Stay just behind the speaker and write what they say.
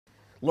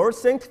Lord,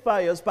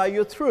 sanctify us by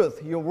your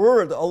truth. Your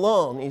word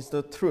alone is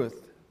the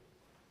truth.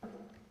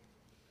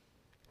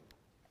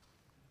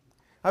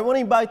 I want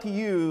to invite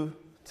you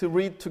to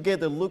read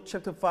together Luke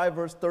chapter 5,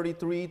 verse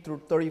 33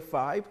 through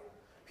 35,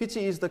 which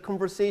is the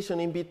conversation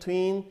in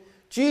between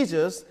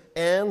Jesus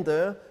and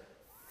the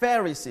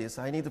Pharisees.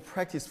 I need to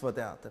practice for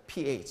that, the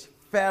PH,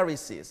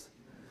 Pharisees.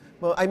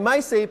 Well, I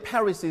might say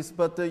Pharisees,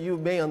 but you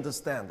may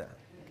understand that.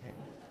 Okay.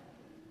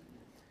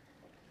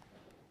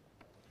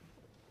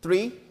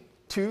 3,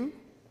 2,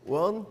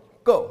 1,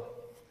 go.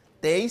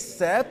 They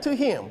said to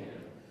him,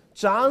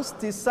 John's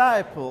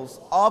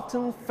disciples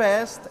often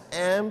fast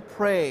and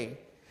pray,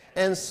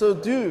 and so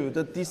do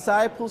the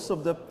disciples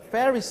of the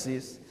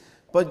Pharisees,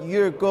 but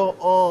you go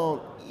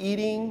on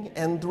eating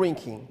and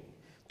drinking.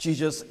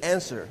 Jesus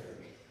answered,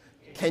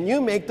 can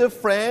you make the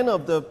friend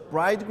of the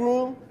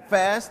bridegroom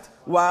fast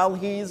while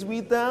he is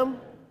with them?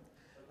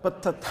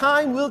 But the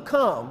time will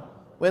come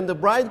when the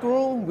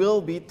bridegroom will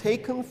be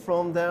taken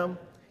from them.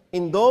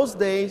 In those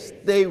days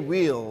they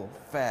will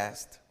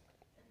fast.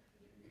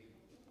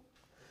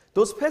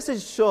 Those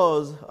passages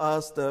shows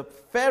us the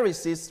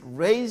Pharisees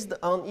raised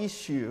an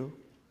issue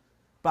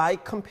by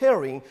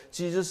comparing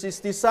Jesus'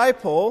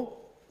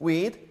 disciple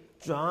with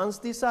John's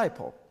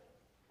disciple.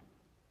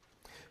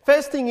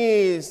 Fasting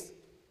is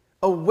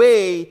a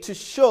way to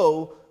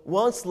show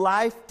one's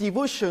life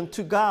devotion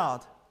to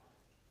God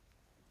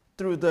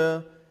through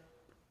the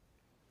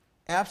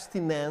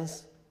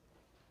abstinence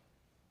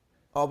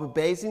of a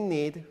basic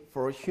need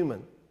for a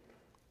human.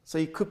 So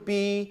it could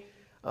be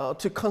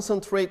to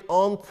concentrate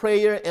on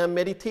prayer and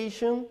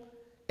meditation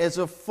as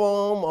a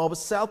form of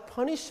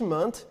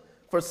self-punishment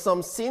for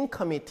some sin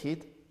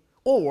committed,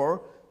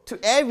 or to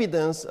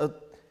evidence a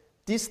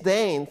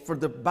disdain for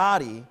the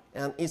body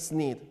and its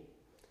need.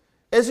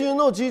 As you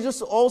know,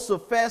 Jesus also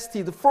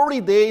fasted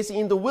 40 days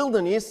in the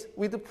wilderness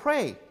with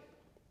prayer.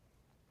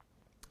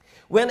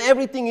 When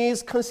everything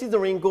is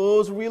considering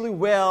goes really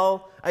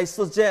well, I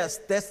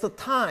suggest that's the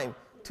time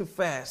to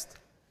fast.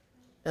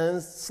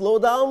 And slow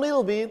down a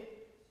little bit,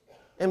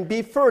 and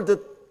before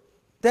the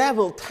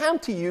devil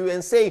tempt you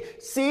and say,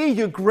 see,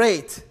 you're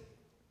great.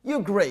 You're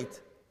great.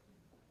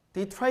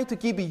 They try to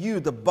give you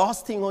the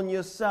boasting on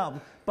yourself,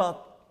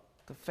 but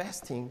the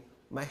fasting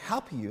might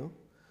help you.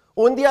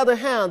 On the other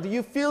hand,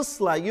 you're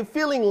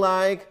feeling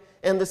like,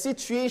 and the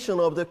situation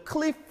of the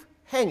cliff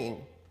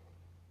hanging.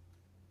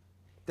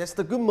 That's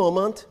the good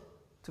moment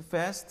to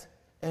fast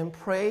and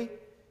pray,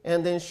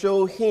 and then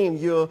show him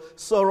your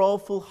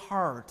sorrowful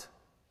heart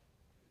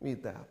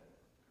with that.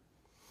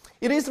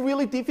 It is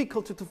really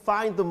difficult to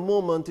find the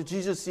moment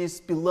Jesus'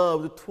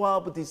 beloved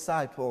 12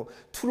 disciples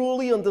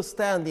truly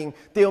understanding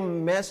their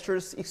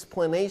master's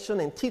explanation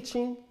and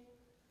teaching.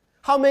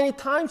 How many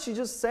times you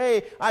just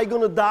say, I'm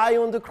going to die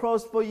on the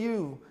cross for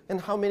you?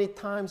 And how many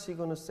times you're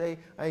going to say,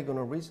 I'm going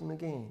to risen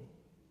again?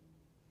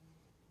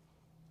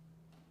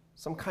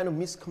 Some kind of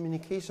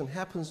miscommunication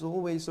happens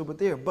always over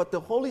there. But the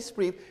Holy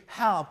Spirit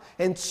helped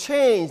and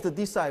changed the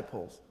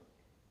disciples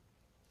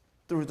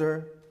through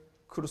their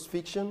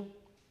crucifixion,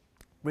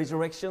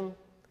 resurrection,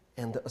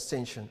 and the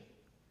ascension.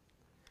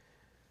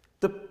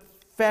 The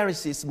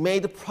Pharisees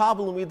made a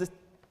problem with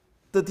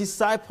the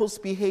disciples'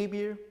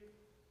 behavior,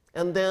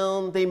 and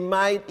then they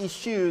might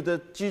issue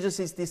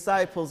Jesus'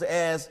 disciples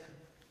as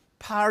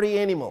party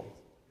animals.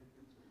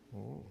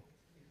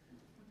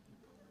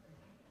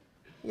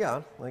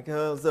 Yeah, like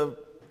the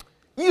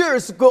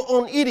years go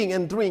on eating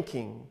and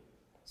drinking.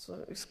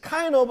 So it's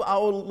kind of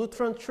our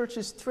Lutheran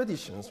Church's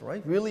traditions,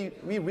 right? We're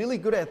really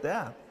good at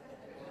that.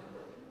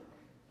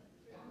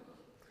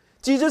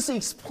 Jesus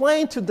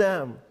explained to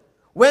them,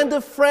 when the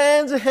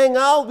friends hang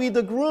out with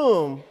the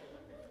groom,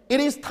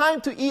 it is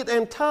time to eat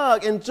and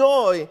talk,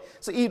 enjoy.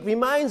 So it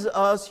reminds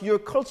us your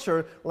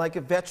culture like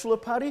a bachelor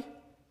party.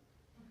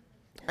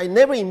 I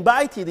never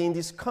invited in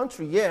this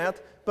country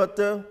yet, but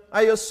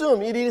I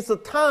assume it is a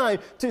time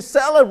to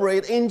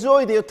celebrate,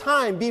 enjoy their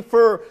time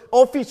before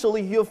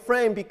officially your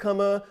friend become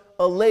a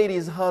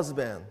lady's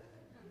husband.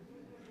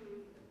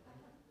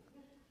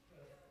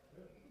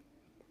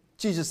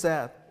 Jesus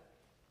said,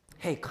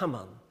 hey, come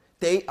on.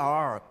 They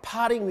are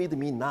partying with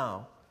me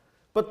now,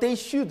 but they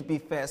should be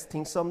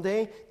fasting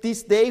someday.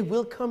 This day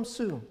will come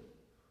soon.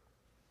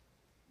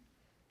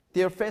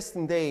 Their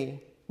fasting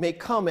day may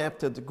come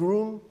after the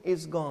groom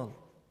is gone.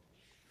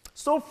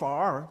 So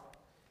far,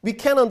 we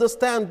can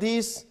understand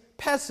this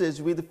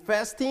passage with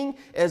fasting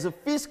as a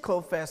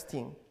physical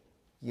fasting.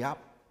 Yep.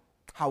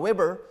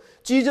 However,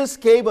 Jesus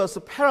gave us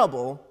a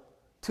parable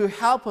to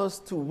help us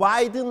to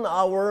widen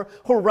our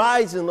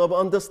horizon of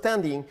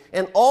understanding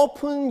and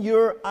open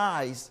your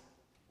eyes.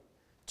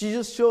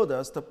 Jesus showed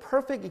us the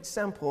perfect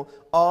example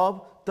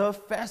of the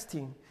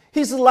fasting.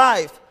 His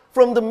life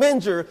from the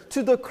manger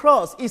to the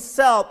cross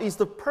itself is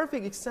the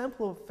perfect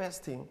example of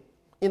fasting.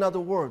 In other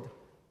words,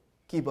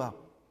 give up.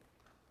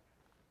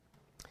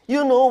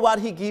 You know what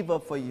he gave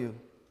up for you,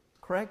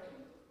 correct?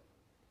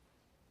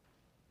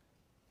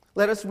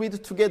 Let us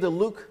read together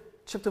Luke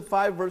chapter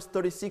 5, verse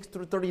 36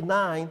 through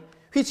 39,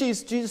 which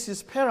is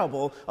Jesus'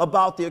 parable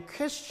about their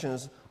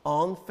questions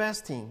on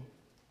fasting.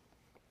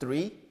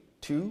 3,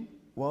 2,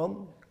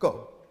 1,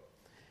 go.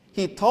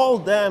 He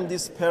told them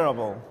this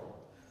parable.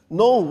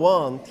 No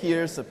one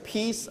tears a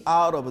piece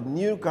out of a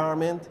new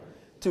garment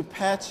to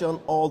patch an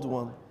old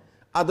one.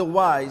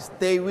 Otherwise,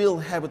 they will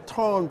have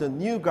torn the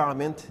new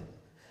garment,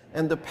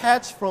 and the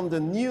patch from the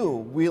new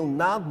will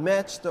not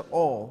match the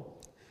old.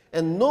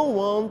 And no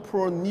one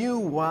pour new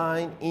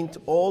wine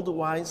into old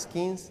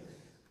wineskins.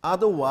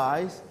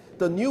 Otherwise,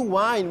 the new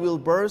wine will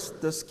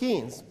burst the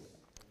skins.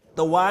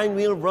 The wine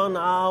will run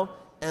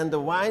out, and the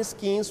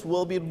wineskins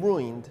will be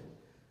ruined.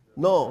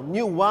 No,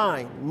 new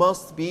wine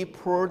must be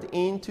poured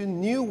into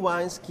new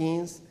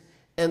wineskins,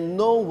 and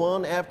no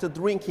one after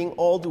drinking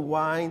old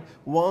wine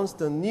wants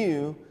the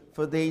new,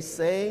 for they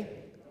say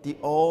the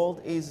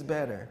old is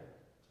better.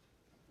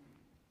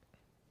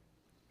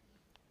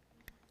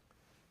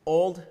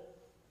 Old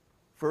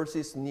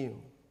versus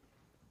new.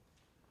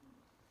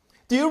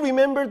 Do you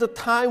remember the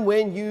time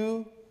when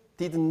you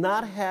did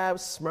not have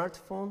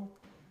smartphone,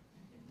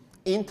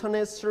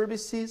 internet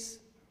services,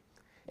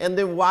 and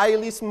the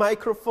wireless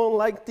microphone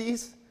like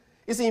this?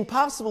 It's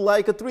impossible.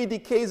 Like 3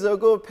 decades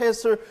ago,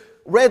 pastor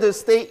rather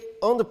stay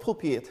on the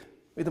pulpit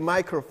with the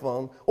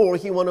microphone, or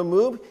he want to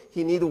move,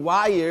 he need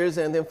wires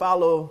and then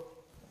follow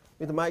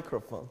with the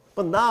microphone.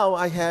 But now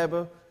I have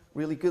a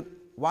really good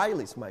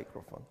wireless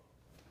microphone.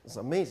 It's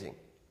amazing.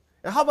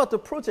 And how about the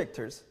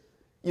projectors?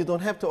 You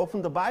don't have to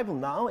open the Bible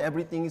now.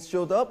 Everything is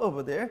showed up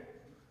over there.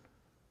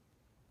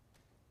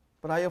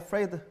 But I'm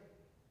afraid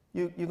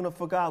you're going to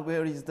forget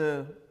where is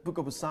the book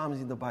of Psalms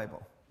in the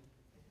Bible.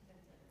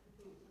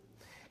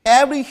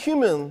 Every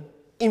human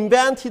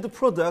invented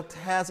product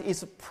has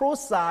its pro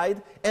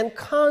side and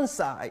con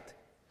side.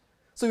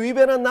 So we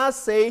better not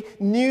say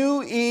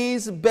new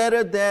is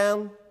better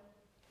than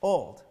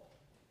old.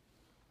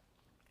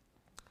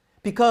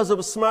 Because of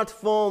a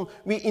smartphone,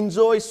 we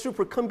enjoy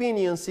super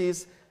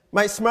conveniences.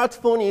 My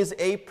smartphone is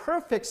a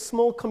perfect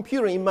small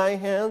computer in my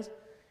hands.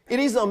 It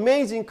is an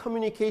amazing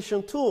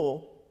communication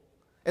tool.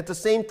 At the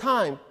same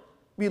time,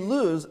 we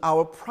lose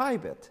our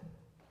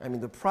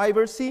the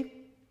privacy.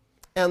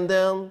 And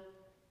then,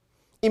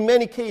 in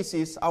many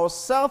cases, our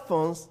cell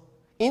phones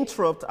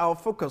interrupt our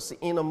focus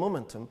in a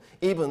momentum.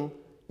 Even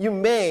you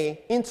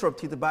may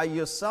interrupt it by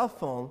your cell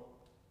phone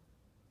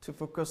to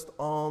focus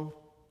on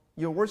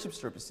your worship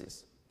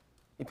services.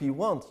 If you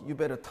want, you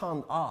better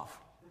turn off.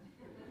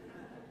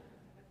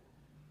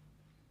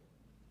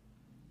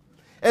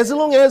 As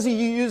long as you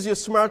use your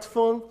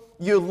smartphone,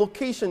 your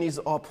location is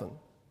open.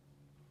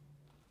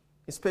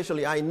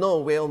 Especially, I know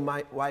where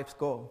my wives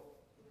go.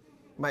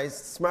 My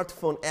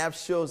smartphone app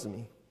shows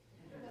me.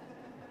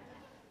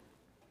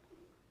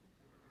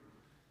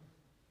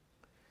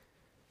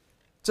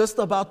 Just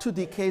about 2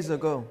 decades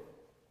ago,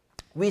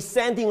 we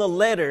sending a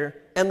letter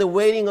and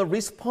waiting a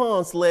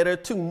response letter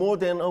took more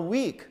than a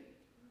week.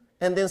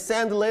 And then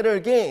send the letter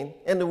again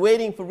and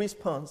waiting for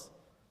response.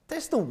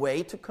 That's the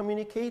way to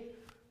communicate.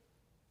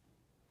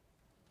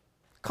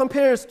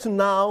 Compared to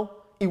now,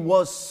 it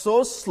was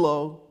so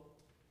slow.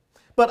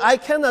 But I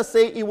cannot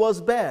say it was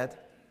bad.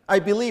 I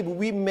believe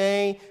we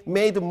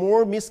made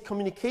more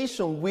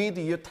miscommunication with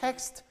your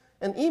text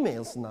and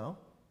emails now.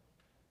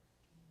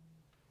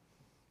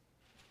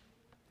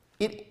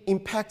 It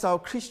impacts our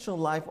Christian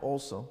life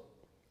also.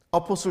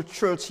 Apostle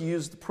Church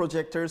used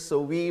projectors, so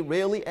we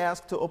rarely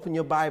ask to open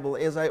your Bible,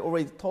 as I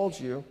already told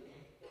you.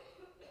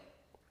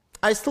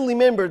 I still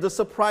remember the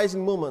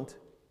surprising moment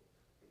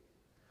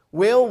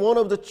where one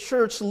of the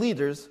church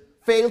leaders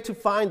failed to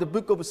find the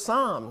book of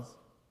Psalms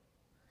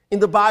in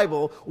the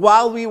Bible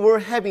while we were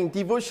having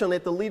devotion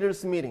at the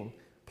leaders' meeting.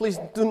 Please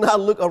do not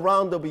look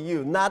around of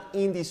you, not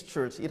in this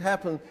church. It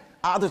happened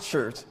other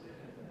church.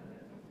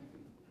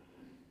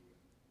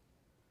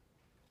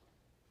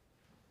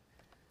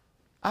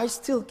 I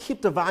still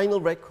keep the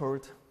vinyl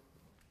record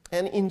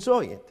and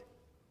enjoy it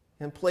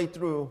and play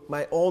through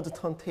my old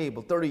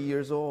turntable, 30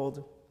 years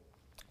old.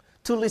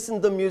 To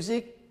listen to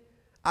music,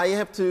 I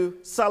have to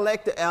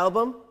select the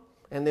album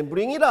and then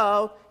bring it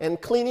out and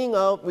cleaning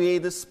up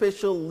with a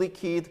special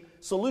liquid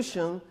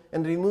solution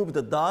and remove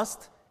the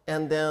dust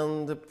and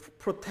then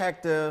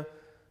protect the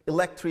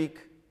electric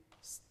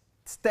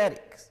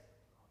statics.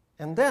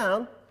 And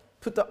then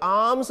put the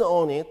arms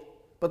on it,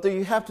 but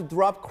you have to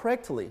drop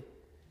correctly.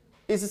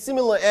 It's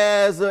similar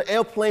as an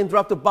airplane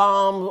dropped a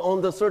bomb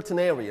on the certain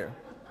area.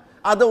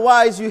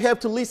 Otherwise, you have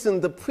to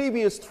listen the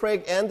previous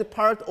track and the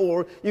part,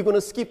 or you're going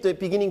to skip the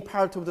beginning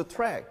part of the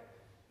track.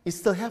 It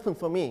still happens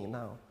for me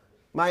now.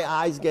 My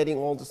eyes getting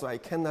older, so I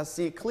cannot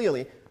see it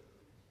clearly.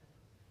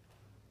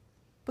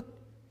 But,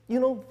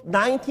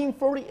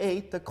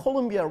 1948, the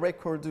Columbia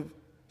record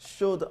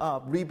showed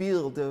up,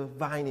 revealed the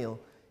vinyl.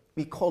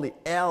 We call it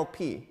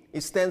LP.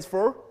 It stands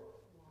for?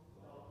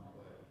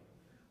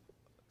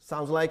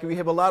 Sounds like we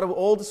have a lot of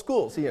old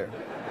schools here.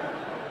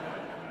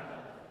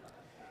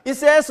 It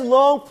says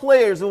long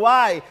players.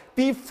 Why?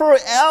 Before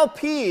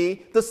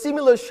LP, the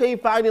similar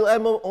shape vinyl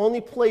album only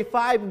play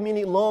 5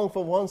 minutes long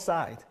for one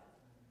side.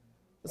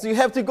 So you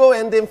have to go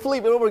and then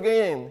flip it over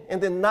again,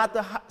 and then not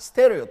the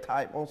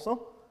stereotype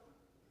also.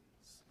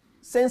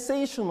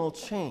 Sensational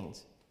change.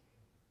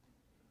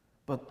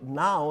 But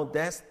now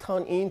that's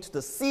turned into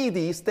the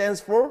CD, stands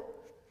for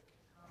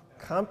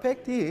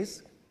compact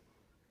disc.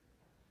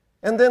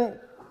 And then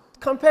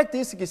compact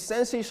disc is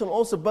sensational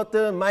also, but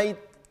my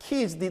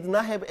kids did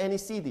not have any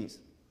CDs.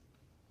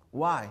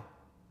 Why?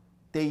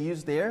 They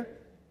use their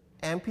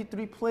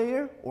MP3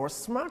 player or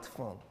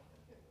smartphone.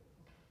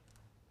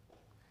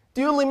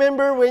 Do you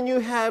remember when you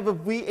have a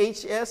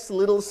VHS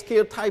little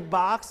scale type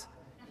box?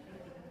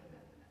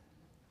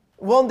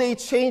 One day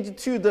changed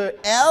to the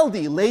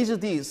LD, laser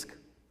disc.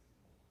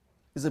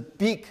 It's a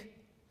big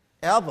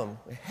album,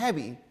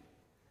 heavy.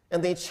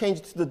 And they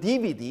changed to the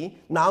DVD.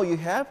 Now you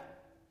have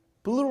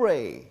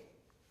Blu-ray.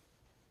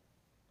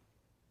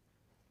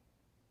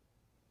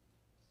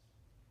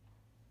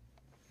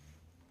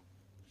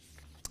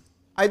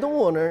 I don't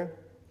want to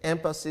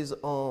emphasize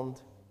on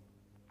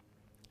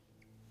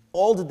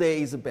all the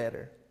days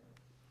better.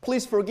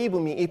 Please forgive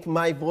me if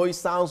my voice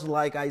sounds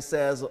like I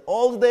says,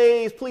 all the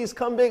days, please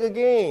come back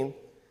again.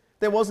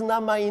 That was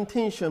not my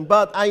intention,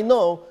 but I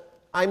know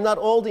I'm not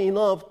old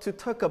enough to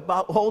talk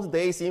about all the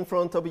days in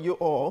front of you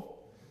all.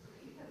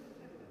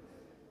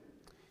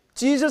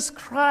 Jesus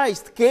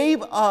Christ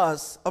gave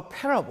us a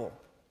parable,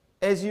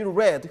 as you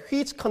read,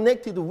 which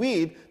connected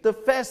with the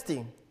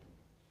fasting.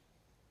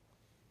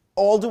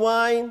 Old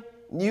wine,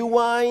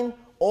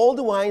 old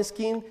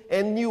wineskin,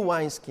 and new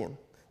wineskin.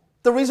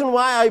 The reason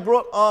why I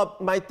brought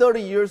up my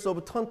 30 years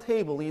of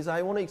turntable is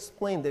I want to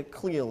explain that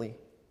clearly.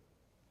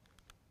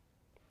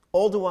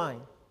 Old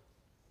wine.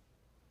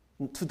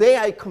 Today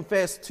I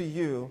confess to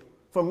you,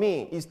 for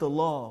me, is the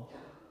law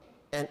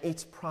and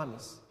its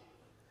promise.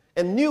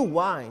 And new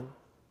wine,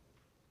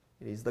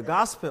 it is the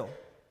gospel,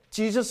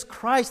 Jesus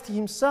Christ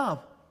himself.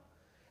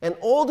 And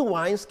old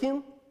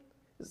wineskin,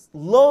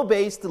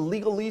 law-based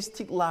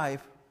legalistic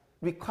life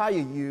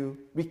requires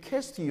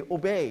you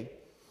obey.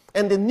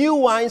 And the new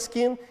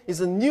wineskin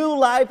is a new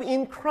life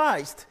in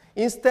Christ.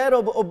 Instead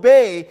of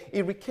obey,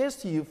 it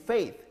requires you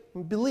faith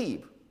and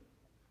believe.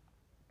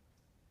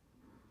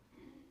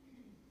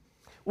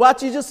 What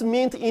Jesus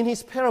meant in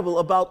his parable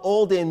about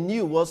old and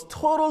new was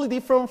totally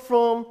different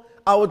from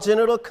our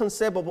general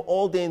concept of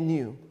old and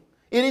new.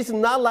 It is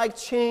not like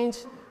change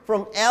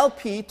from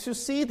LP to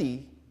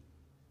CD,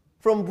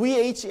 from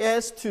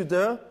VHS to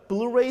the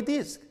Blu-ray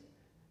disc.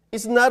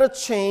 It's not a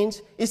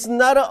change, it's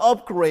not an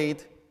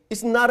upgrade,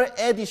 it's not an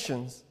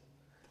addition.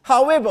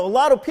 However, a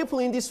lot of people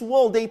in this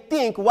world, they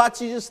think what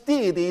Jesus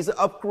did is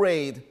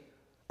upgrade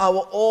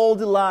our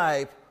old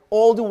life,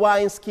 old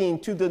wineskin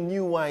to the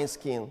new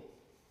wineskin.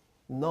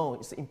 No,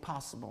 it's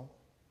impossible.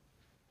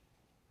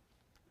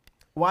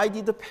 Why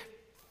did the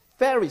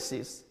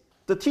Pharisees,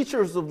 the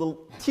teacher of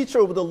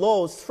the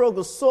law,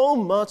 struggle so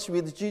much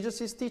with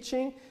Jesus'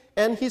 teaching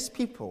and his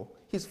people,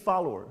 his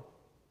followers?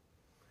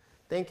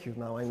 Thank you,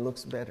 now it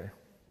looks better.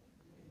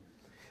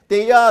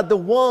 They are the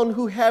one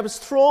who have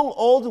strong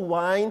old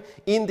wine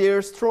in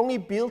their strongly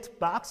built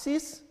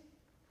boxes.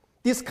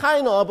 This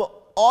kind of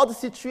odd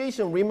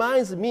situation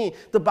reminds me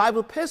the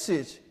Bible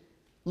passage,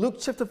 Luke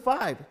chapter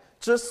 5,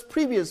 just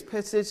previous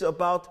passage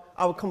about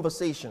our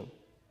conversation.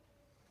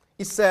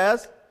 It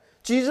says,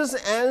 Jesus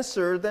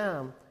answered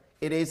them,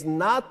 "It is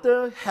not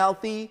the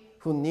healthy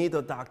who need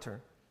a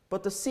doctor,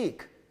 but the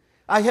sick.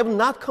 I have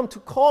not come to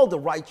call the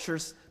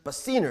righteous, but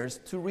sinners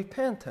to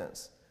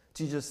repentance."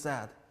 Jesus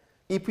said,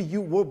 "If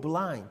you were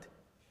blind,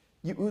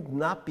 you would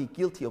not be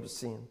guilty of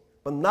sin.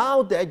 But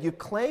now that you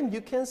claim you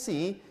can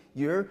see,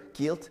 your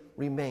guilt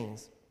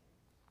remains."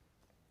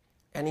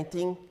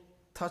 Anything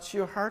touch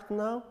your heart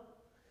now?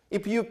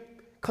 If you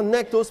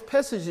connect those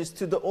passages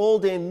to the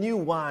old and new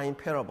wine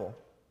parable.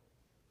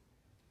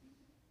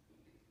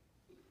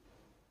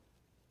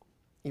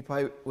 If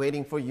I'm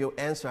waiting for your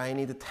answer, I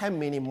need 10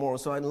 minutes more,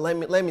 so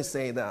let me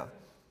say that.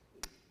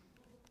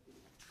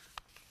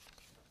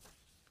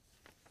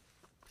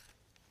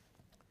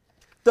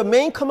 The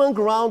main common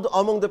ground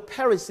among the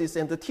Pharisees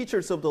and the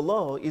teachers of the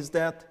law is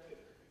that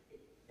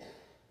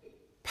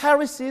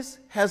Pharisees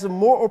has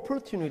more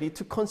opportunity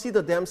to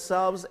consider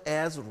themselves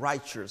as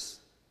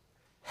righteous,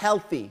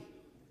 healthy,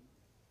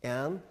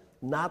 and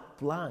not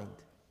blind.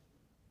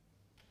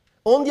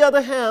 On the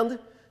other hand,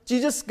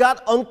 Jesus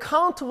got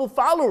uncountable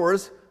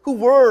followers who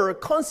were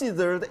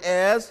considered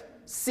as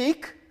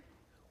sick,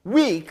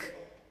 weak,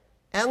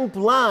 and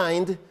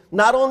blind,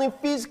 not only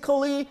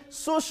physically,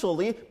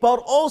 socially,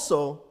 but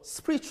also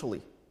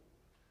spiritually.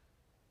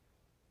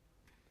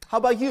 How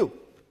about you?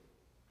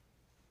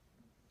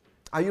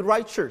 Are you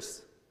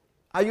righteous?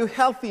 Are you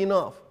healthy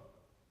enough?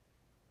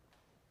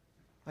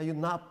 Are you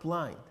not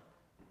blind?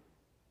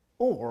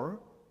 Or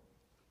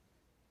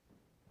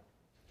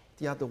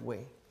the other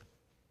way,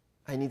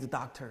 I need a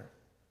doctor.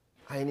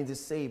 I need a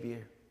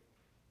savior.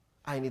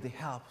 I need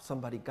help.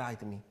 Somebody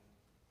guide me.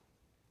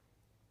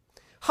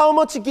 How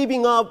much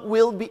giving up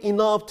will be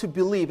enough to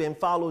believe and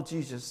follow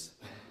Jesus?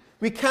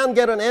 We can't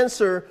get an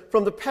answer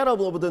from the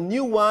parable of the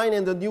new wine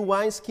and the new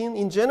wineskin.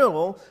 In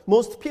general,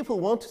 most people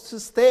want to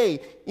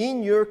stay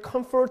in your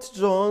comfort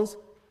zones,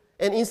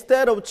 and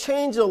instead of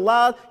change a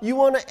lot, you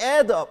want to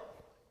add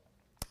up.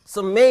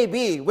 So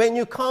maybe when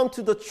you come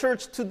to the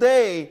church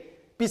today,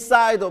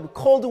 beside of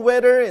cold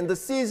weather and the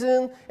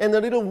season and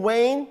a little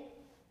rain,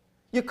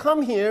 you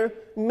come here,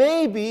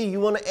 maybe you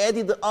want to add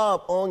it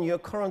up on your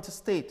current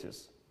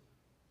status.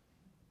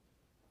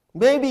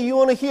 Maybe you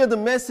want to hear the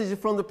message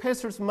from the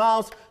pastor's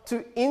mouth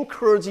to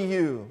encourage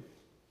you.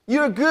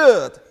 You're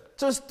good.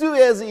 Just do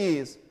as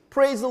is.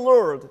 Praise the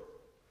Lord.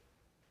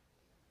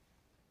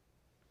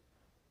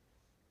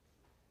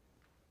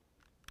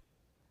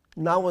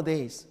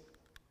 Nowadays,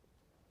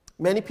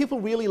 many people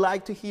really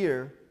like to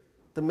hear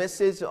the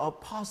message of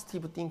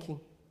positive thinking.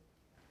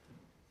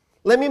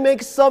 Let me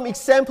make some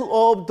example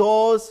of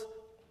those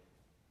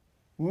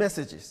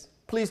messages.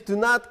 Please do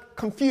not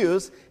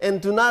confuse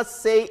and do not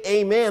say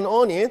amen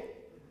on it.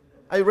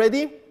 Are you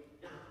ready?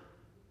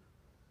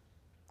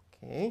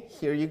 Okay,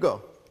 here you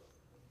go.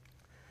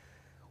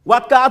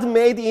 What God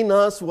made in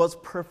us was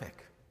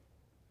perfect,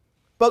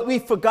 but we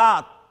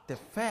forgot the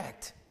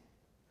fact.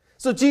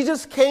 So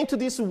Jesus came to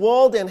this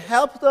world and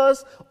helped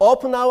us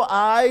open our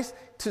eyes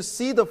to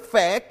see the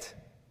fact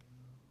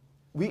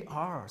we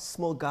are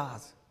small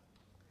gods.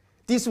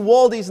 This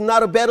world is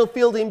not a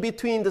battlefield in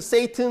between the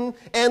Satan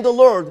and the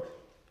Lord,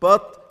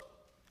 but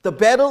the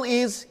battle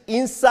is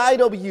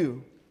inside of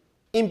you,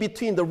 in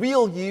between the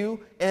real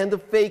you and the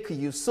fake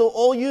you. So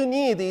all you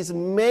need is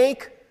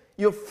make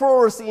your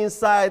force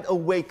inside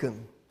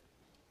awaken.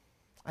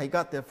 I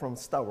got that from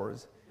Star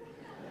Wars.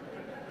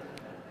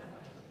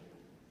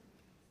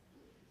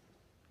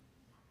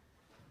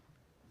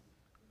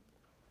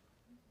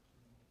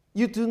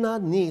 You do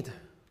not need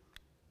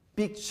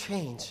big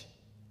change.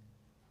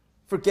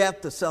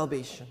 Forget the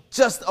salvation.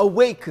 Just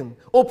awaken.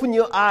 Open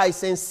your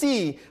eyes and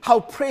see how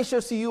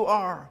precious you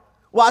are.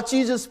 What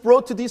Jesus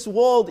brought to this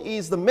world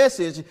is the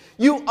message,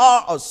 you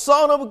are a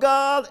son of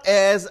God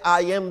as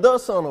I am the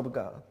son of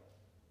God.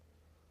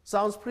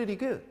 Sounds pretty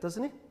good,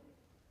 doesn't it?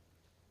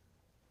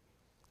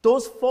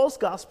 Those false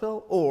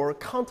gospel or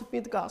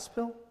counterfeit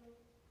gospel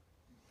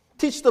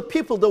teach the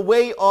people the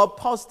way of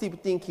positive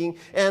thinking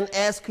and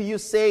ask you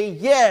say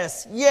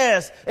yes,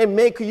 yes, and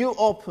make you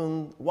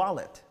open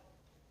wallet.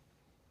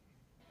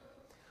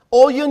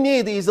 All you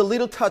need is a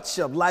little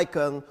touch-up, like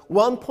a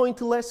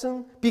one-point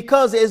lesson,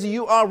 because as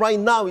you are right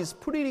now is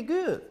pretty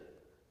good.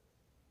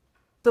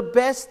 The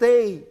best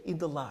day in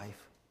the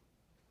life.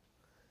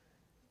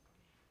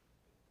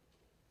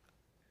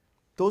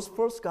 Those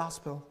false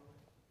gospel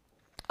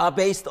are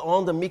based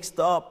on the mixed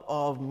up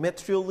of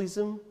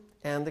materialism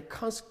and the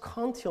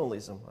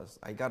consequentialism.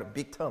 I got a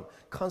big term,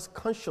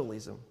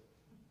 consequentialism.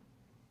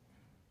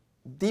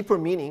 Deeper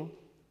meaning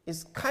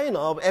is kind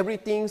of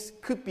everything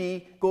could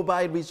be go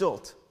by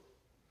result.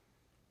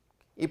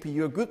 If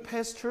you're a good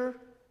pastor,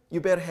 you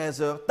better have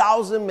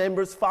 1,000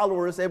 members,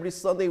 followers every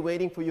Sunday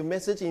waiting for your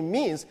message. It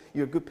means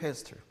you're a good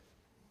pastor.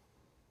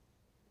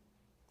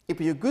 If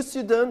you're a good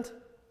student,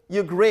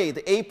 your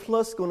grade, A+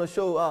 going to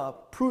show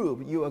up,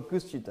 prove you're a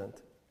good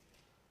student.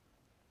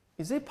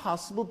 Is it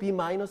possible B-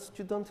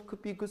 student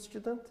could be a good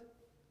student?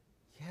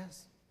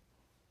 Yes.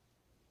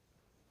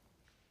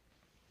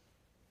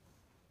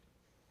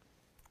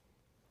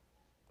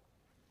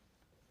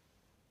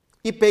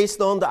 It's based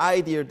on the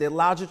idea that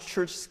larger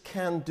churches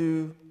can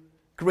do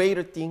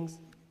greater things.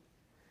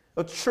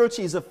 A church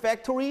is a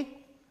factory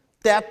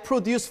that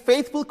produces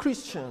faithful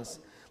Christians.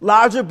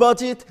 Larger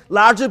budget,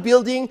 larger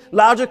building,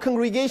 larger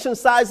congregation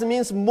size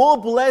means more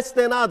blessed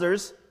than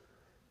others.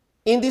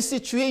 In this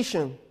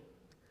situation,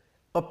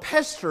 a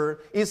pastor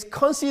is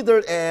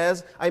considered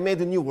as, I made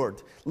a new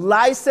word,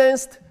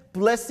 licensed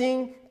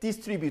blessing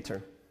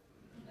distributor.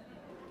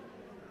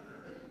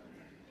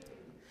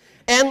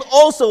 And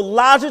also,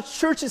 larger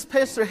churches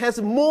pastor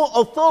has more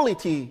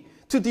authority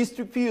to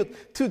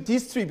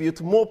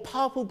distribute more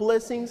powerful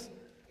blessings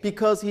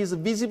because his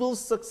visible,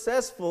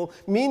 successful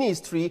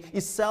ministry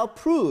itself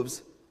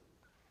proves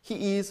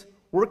he is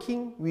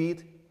working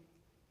with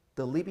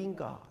the living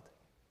God.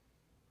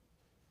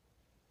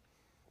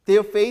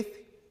 Their faith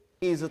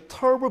is a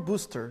turbo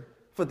booster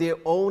for their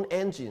own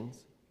engines.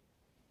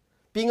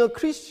 Being a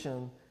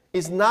Christian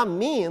is not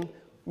mean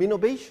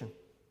renovation.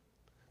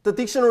 The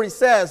dictionary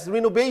says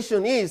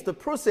renovation is the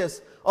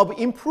process of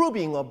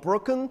improving a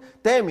broken,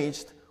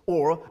 damaged,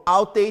 or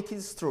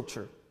outdated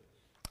structure.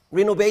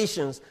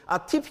 Renovations are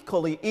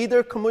typically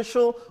either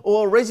commercial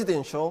or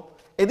residential.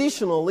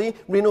 Additionally,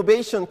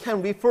 renovation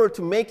can refer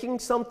to making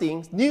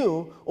something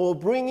new or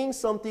bringing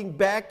something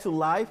back to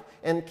life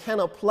and can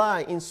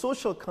apply in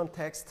social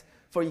context.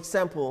 For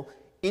example,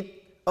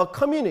 a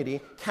community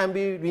can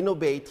be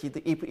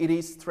renovated if it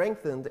is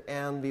strengthened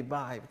and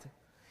revived.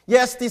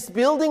 Yes, this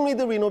building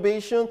needs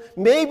renovation.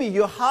 Maybe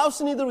your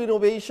house needs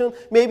renovation.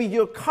 Maybe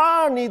your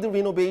car needs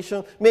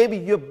renovation. Maybe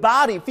your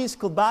body,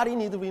 physical body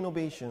needs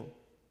renovation.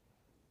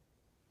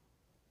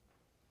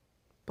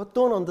 But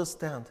don't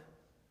understand.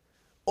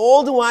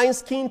 Old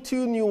wineskin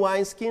to new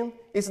wineskin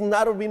is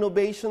not a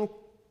renovation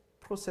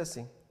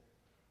processing.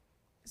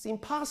 It's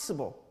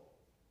impossible.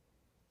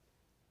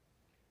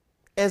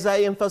 As I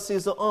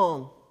emphasize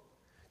on,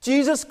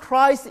 Jesus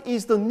Christ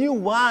is the new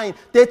wine.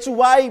 That's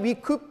why we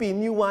could be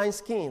new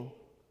wineskin.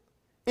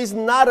 It's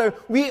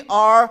not we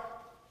are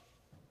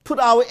put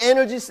our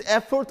energies,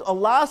 effort a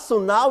lot, so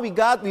now we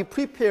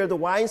prepare the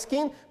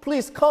wineskin.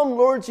 Please come,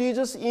 Lord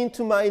Jesus,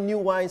 into my new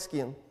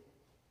wineskin.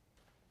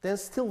 Then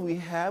still we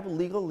have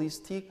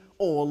legalistic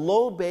or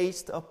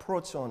law-based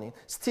approach on it.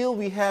 Still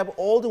we have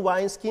all the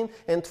wineskin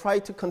and try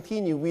to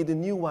continue with the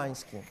new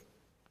wineskin.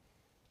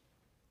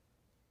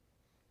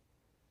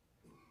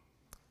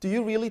 Do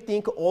you really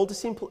think old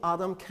simple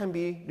Adam can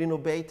be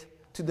renovated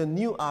to the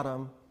new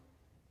Adam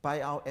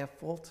by our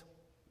effort?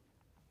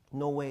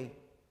 No way.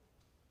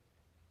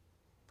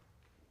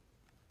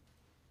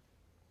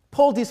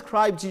 Paul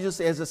described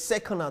Jesus as a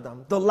second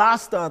Adam, the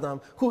last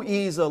Adam, who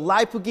is a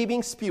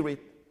life-giving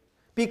spirit.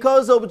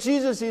 Because of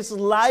Jesus'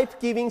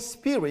 life-giving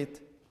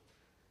spirit,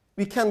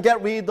 we can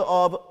get rid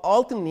of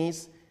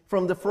alternates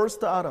from the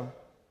first Adam.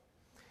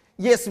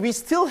 Yes, we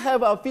still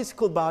have our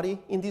physical body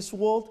in this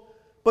world,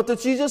 but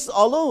Jesus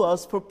allows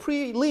us for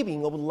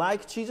pre-living of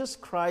like Jesus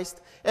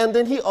Christ, and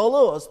then he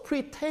allows us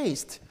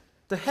pre-taste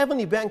the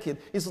heavenly banquet.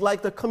 It's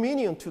like the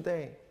communion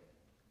today.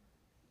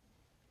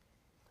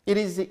 It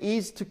is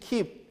easy to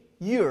keep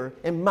your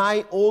and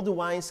my old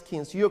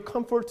wineskins, your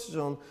comfort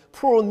zone,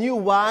 pour new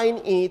wine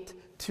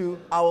into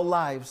our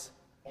lives.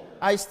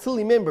 I still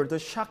remember the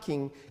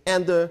shocking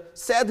and the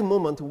sad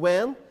moment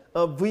when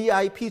a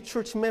VIP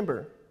church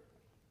member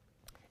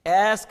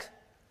asked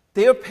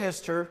their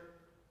pastor,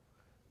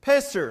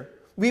 "Pastor,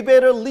 we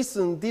better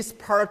listen this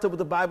part of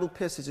the Bible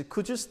passage.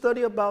 Could you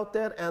study about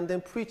that and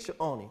then preach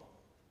on it?"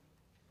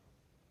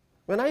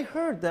 When I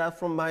heard that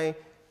from my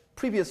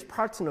previous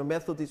partner,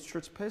 Methodist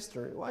church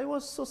pastor, I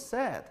was so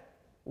sad.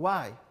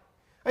 Why?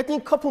 I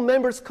think a couple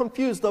members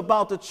confused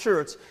about the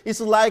church. It's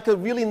like a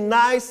really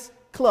nice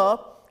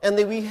club, and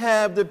then we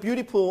have the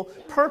beautiful,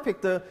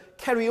 perfect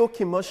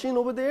karaoke machine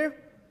over there.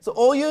 So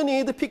all you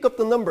need to pick up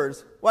the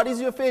numbers. What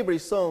is your favorite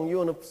song you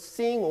want to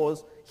sing or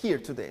hear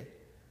today?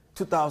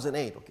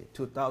 2008, okay,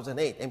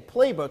 2008. And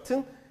play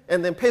button,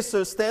 and then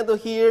pastor stand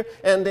here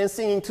and then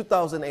singing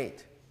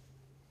 2008.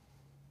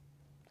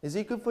 Is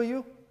it good for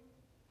you?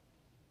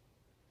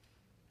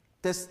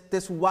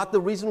 That's what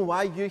the reason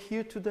why you're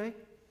here today?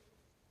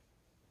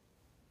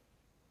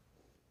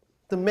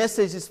 The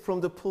message is from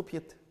the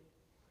pulpit.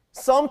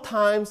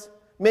 Sometimes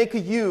make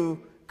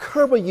you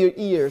cover your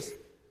ears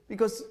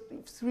because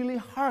it's really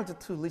hard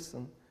to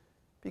listen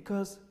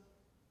because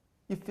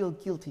you feel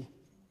guilty.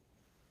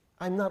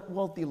 I'm not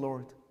worthy,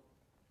 Lord.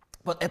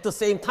 But at the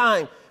same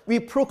time, we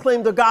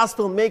proclaim the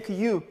gospel, make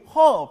you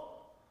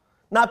whole.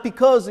 Not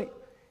because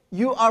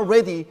you are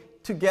ready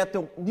to get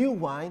the new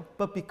wine,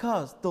 but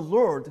because the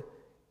Lord,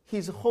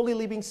 His Holy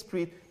Living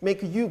Spirit,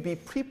 make you be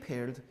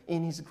prepared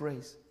in His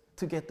grace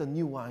to get the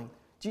new wine,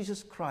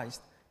 Jesus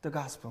Christ, the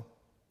gospel.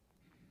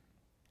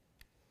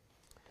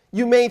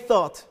 You may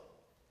thought,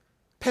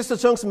 Pastor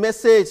Jung's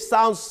message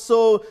sounds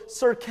so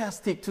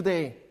sarcastic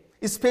today,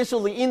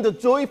 especially in the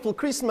joyful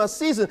Christmas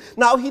season.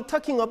 Now he's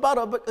talking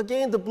about,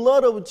 again, the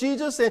blood of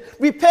Jesus and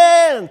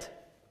repent.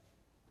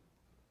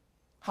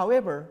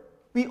 However,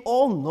 we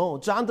all know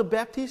John the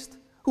Baptist,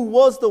 who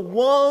was the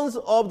one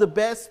of the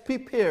best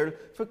prepared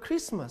for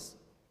Christmas.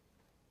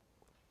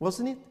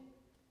 Wasn't it?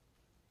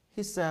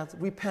 He said,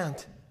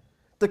 repent.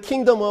 The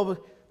kingdom of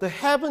the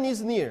heaven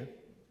is near.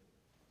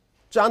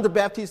 John the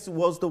Baptist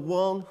was the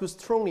one who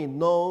strongly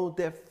knew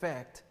that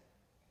fact.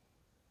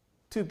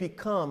 To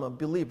become a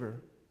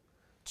believer,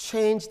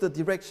 change the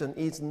direction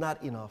is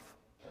not enough.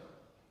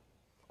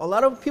 A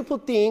lot of people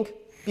think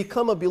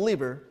become a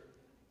believer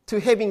to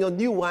having a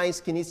new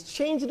wineskin is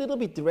change a little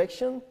bit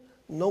direction.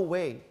 No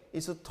way.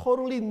 It's a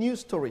totally new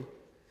story.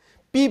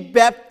 Be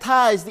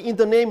baptized in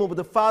the name of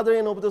the Father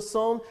and of the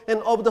Son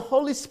and of the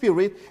Holy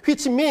Spirit,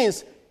 which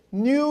means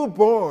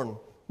newborn,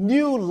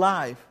 new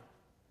life.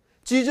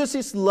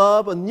 Jesus'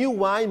 love, a new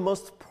wine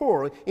must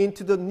pour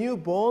into the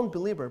newborn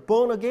believer,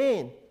 born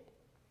again.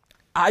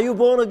 Are you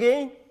born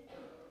again?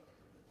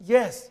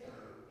 Yes.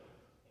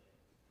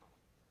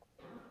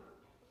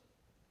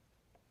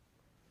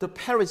 The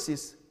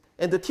Pharisees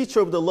and the teacher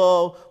of the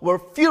law were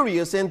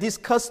furious and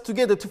discussed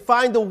together to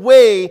find a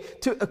way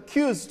to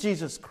accuse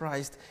Jesus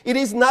Christ. It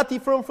is not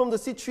different from the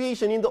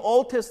situation in the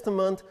Old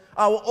Testament.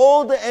 Our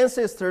old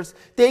ancestors,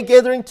 they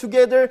gathering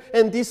together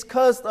and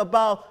discussed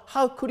about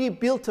how could he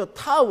build a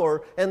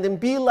tower and then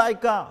be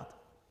like God.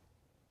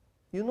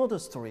 You know the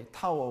story,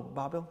 Tower of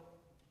Babel.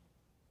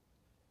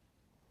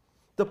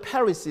 The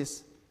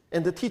Pharisees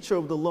and the teacher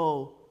of the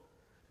law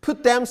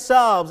put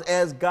themselves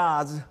as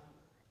gods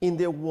in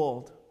their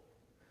world.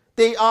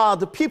 They are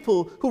the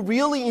people who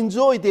really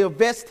enjoy their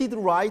vested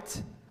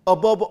right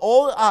above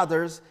all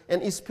others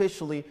and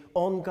especially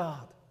on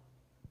God.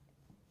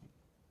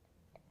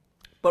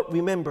 But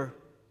remember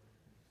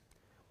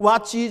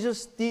what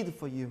Jesus did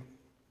for you,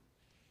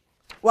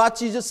 what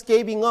Jesus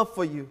gave up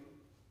for you.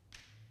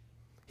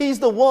 He's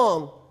the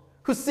one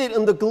who sits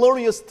on the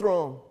glorious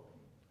throne.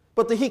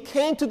 But he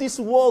came to this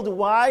world,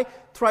 why?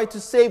 Try to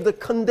save the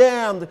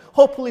condemned,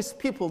 hopeless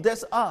people.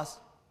 That's us.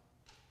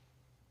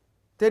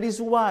 That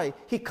is why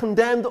he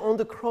condemned on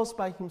the cross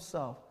by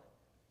himself.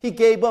 He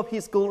gave up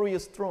his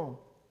glorious throne.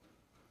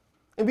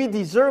 And we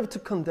deserve to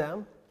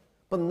condemn,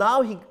 But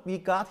now we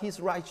got his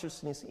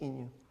righteousness in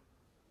you.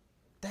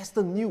 That's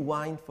the new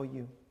wine for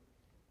you.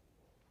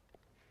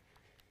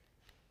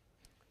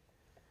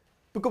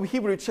 Book of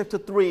Hebrews chapter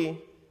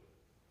 3,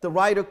 the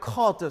writer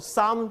quoted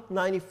Psalm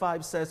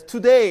 95 says,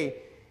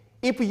 "Today,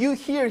 if you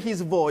hear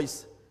his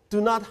voice, do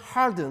not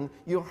harden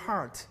your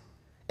heart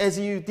as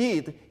you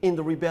did in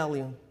the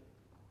rebellion."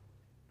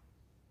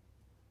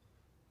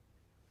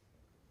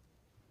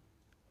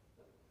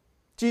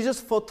 Jesus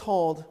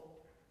foretold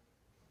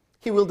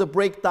he will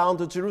break down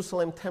the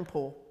Jerusalem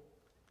temple.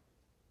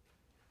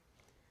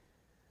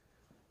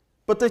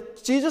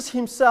 But Jesus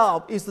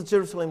himself is the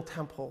Jerusalem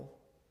temple.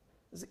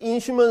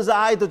 In human's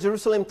eye, the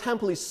Jerusalem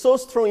temple is so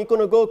strong, it's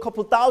going to go a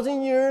couple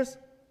thousand years.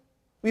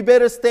 We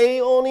better stay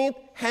on it,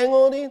 hang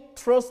on it,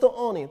 trust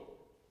on it.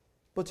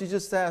 But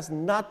Jesus says,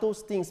 not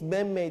those things,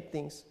 man-made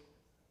things.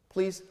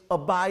 Please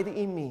abide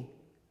in me.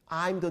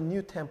 I'm the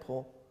new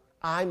temple.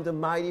 I'm the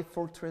mighty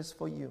fortress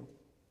for you.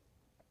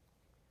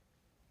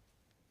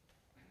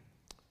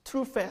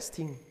 True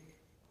fasting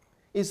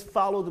is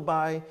followed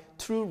by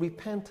true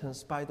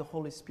repentance by the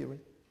Holy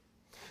Spirit.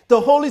 The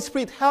Holy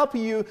Spirit helps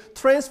you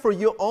transfer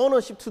your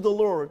ownership to the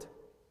Lord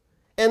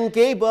and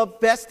gave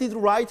up vested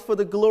right for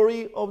the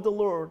glory of the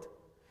Lord.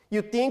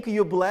 You think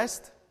you're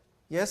blessed?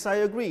 Yes, I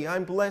agree.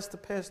 I'm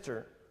blessed,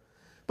 Pastor.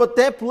 But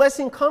that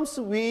blessing comes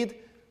with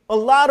a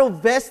lot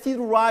of vested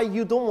right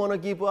you don't want to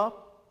give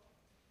up.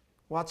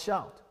 Watch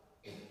out.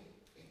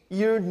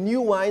 Your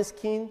new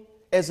wineskin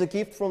as a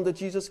gift from the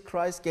Jesus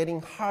Christ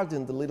getting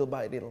hardened little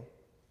by little.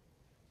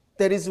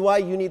 That is why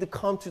you need to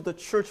come to the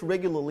church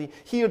regularly,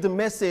 hear the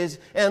message,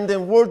 and the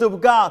word of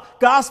God,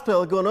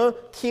 gospel, gonna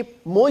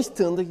keep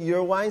moistened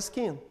your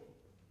wineskin.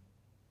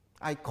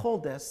 I call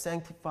that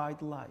sanctified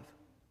life.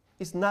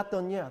 It's not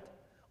done yet.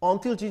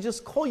 Until Jesus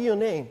call your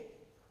name,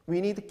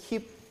 we need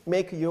to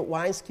make your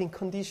wineskin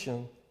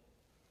condition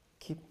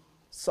keep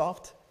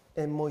soft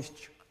and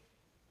moisture.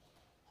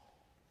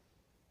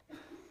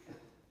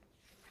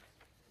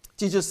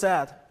 Jesus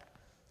said,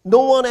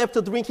 "No one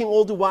after drinking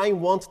old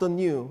wine wants the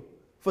new,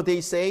 for they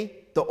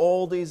say the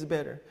old is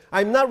better."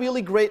 I'm not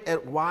really great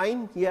at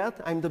wine yet.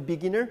 I'm the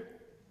beginner.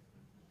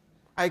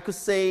 I could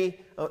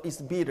say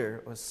it's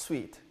bitter or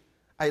sweet.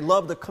 I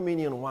love the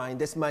communion wine.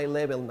 That's my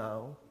level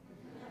now.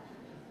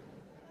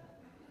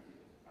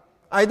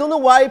 I don't know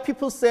why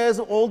people say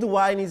old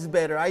wine is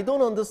better. I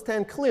don't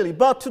understand clearly.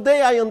 But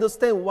today I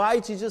understand why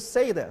Jesus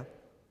said that.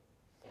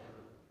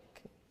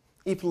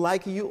 If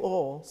like you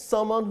all,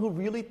 someone who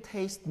really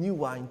tastes new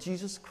wine,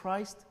 Jesus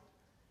Christ,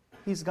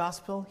 his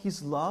gospel,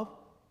 his love,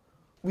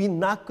 we're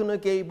not going to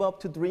give up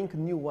to drink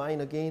new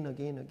wine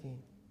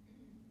again.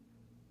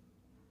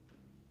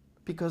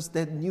 Because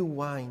that new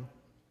wine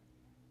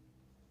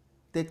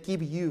that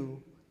gives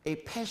you a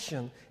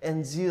passion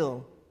and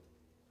zeal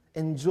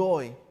and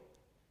joy.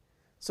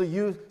 So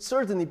you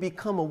certainly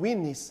become a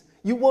witness.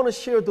 You want to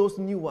share those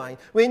new wine.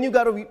 When you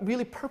got a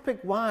really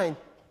perfect wine,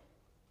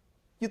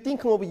 you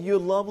think of your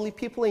lovely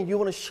people and you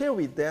want to share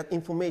with that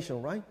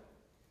information, right?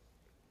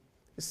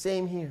 The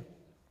same here.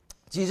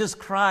 Jesus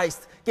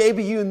Christ gave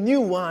you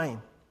new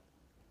wine.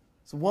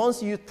 So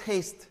once you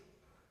taste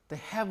the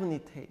heavenly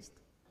taste,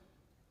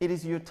 it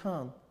is your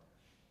turn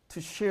to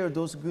share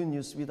those good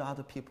news with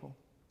other people.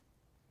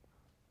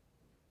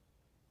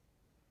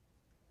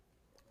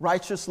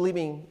 Righteous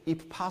living,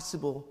 if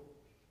possible,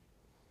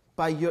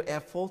 by your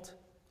effort,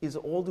 is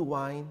old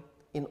wine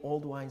in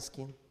old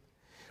wineskin.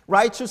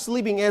 Righteous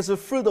living as a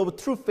fruit of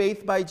true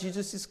faith by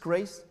Jesus'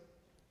 grace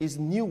is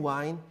new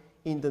wine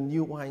in the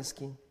new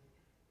wineskin.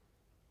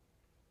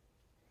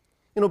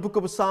 You know, book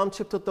of Psalm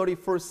chapter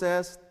 34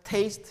 says,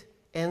 "Taste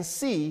and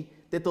see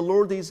that the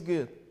Lord is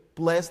good.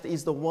 Blessed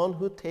is the one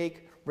who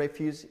takes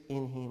refuge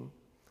in him."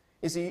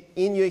 You see,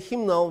 in your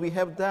hymnal, we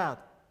have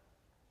that.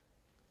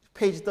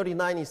 Page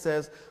 39, it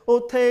says,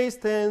 "Oh,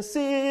 taste and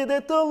see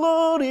that the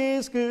Lord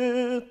is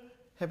good."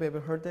 Have you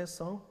ever heard that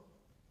song?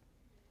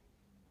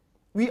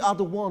 We are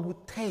the one who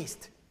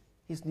taste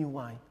his new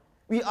wine.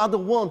 We are the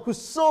one who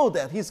saw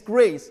that, his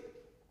grace.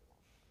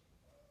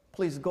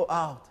 Please go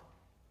out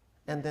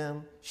and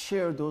then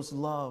share those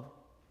love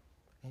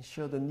and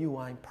share the new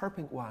wine,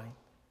 perfect wine,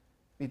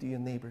 with your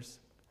neighbors.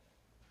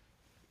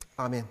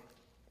 Amen.